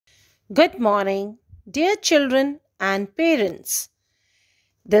Good morning, dear children and parents.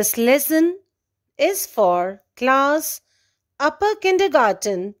 This lesson is for class upper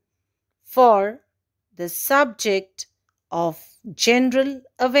kindergarten for the subject of general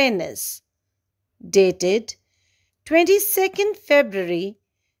awareness, dated 22nd February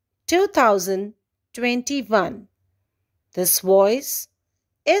 2021. This voice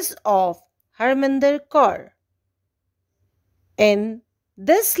is of Harminder Kaur. In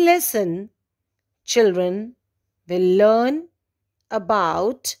this lesson, children will learn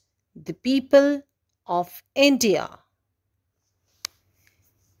about the people of India.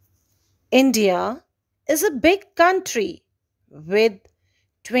 India is a big country with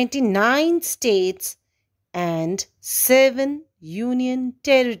 29 states and 7 union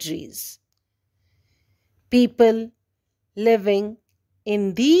territories. People living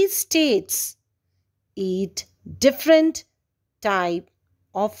in these states eat different type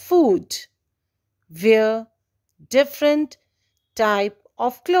of food, wear different type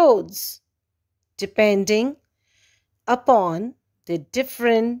of clothes, depending upon the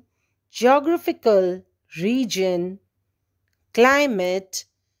different geographical region, climate,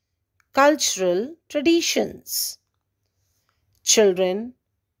 cultural traditions. Children,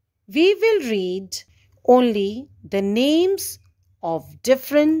 we will read only the names of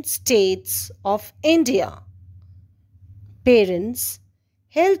different states of India. Parents,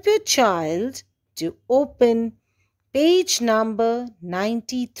 help your child to open page number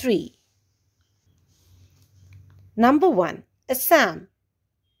 93. Number 1. Assam.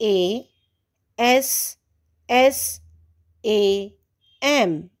 A S S A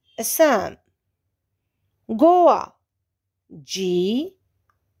M. Assam. Goa. G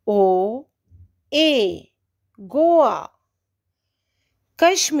O A. Goa.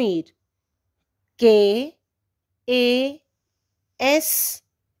 Kashmir. K A S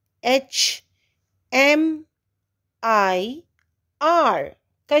H M I R.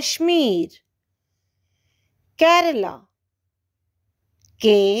 Kashmir. Kerala.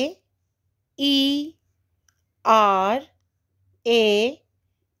 K E R A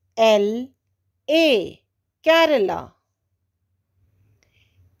L A. Kerala.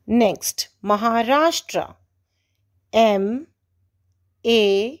 Next, Maharashtra. M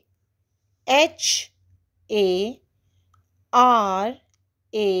A H A R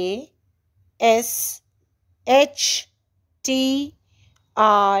A S H T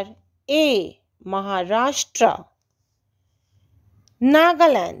R A. Maharashtra.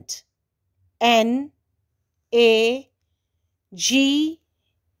 Nagaland. N A G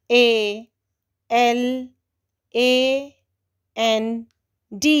A L A N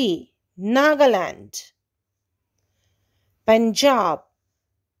D. Nagaland. Punjab.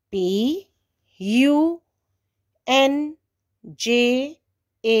 P U N J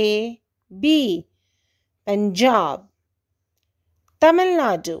A B. Punjab. Tamil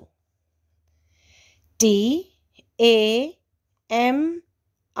Nadu. T A M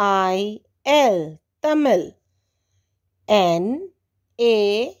I L. Tamil. N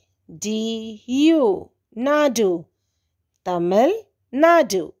A D U. Nadu. Tamil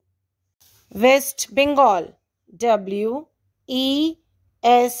Nadu. West Bengal. W E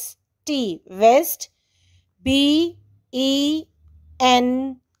S T. West. B E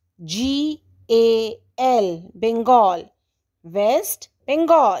N G A L. Bengal. West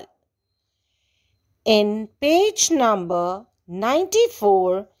Bengal. In page number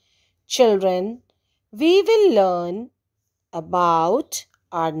 94, children, we will learn about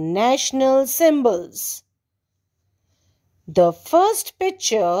our national symbols. The first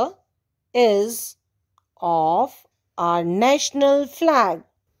picture is of our national flag.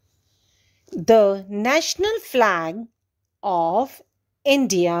 The national flag of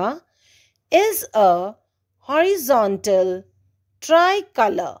India is a horizontal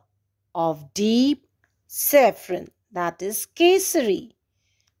tricolor of deep saffron, that is kesari,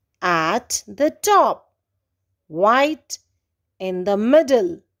 at the top, white in the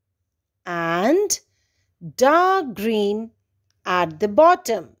middle, and dark green at the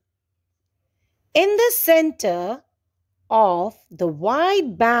bottom. In the center of the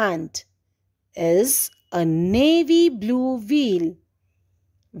white band is a navy blue wheel,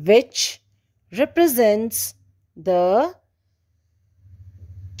 which represents the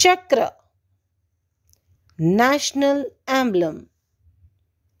chakra, national emblem.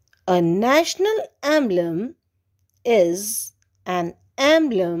 A national emblem is an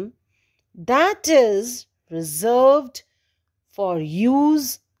emblem that is reserved for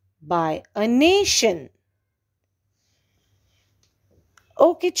use by a nation.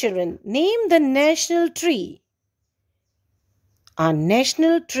 Okay, children, name the national tree. Our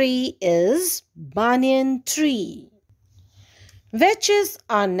national tree is banyan tree. Which is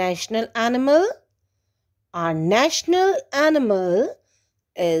our national animal? Our national animal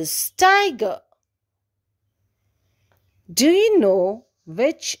is tiger. Do you know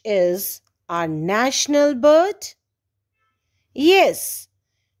which is our national bird? Yes,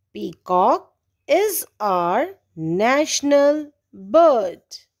 peacock is our national bird.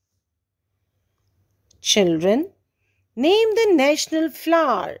 Children, name the national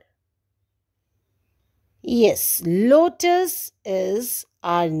flower. Yes, lotus is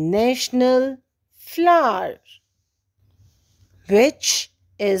our national flower. Which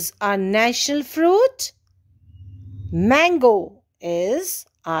is our national fruit? Mango is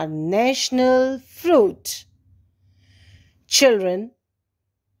our national fruit. Children,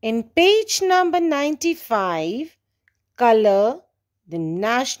 in page number 95, color the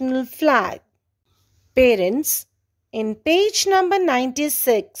national flag. Parents, in page number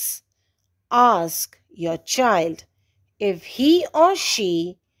 96, ask your child if he or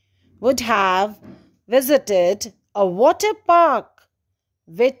she would have visited a water park,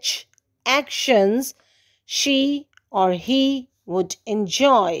 which actions she or he would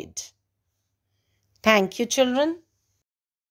enjoy. Thank you, children.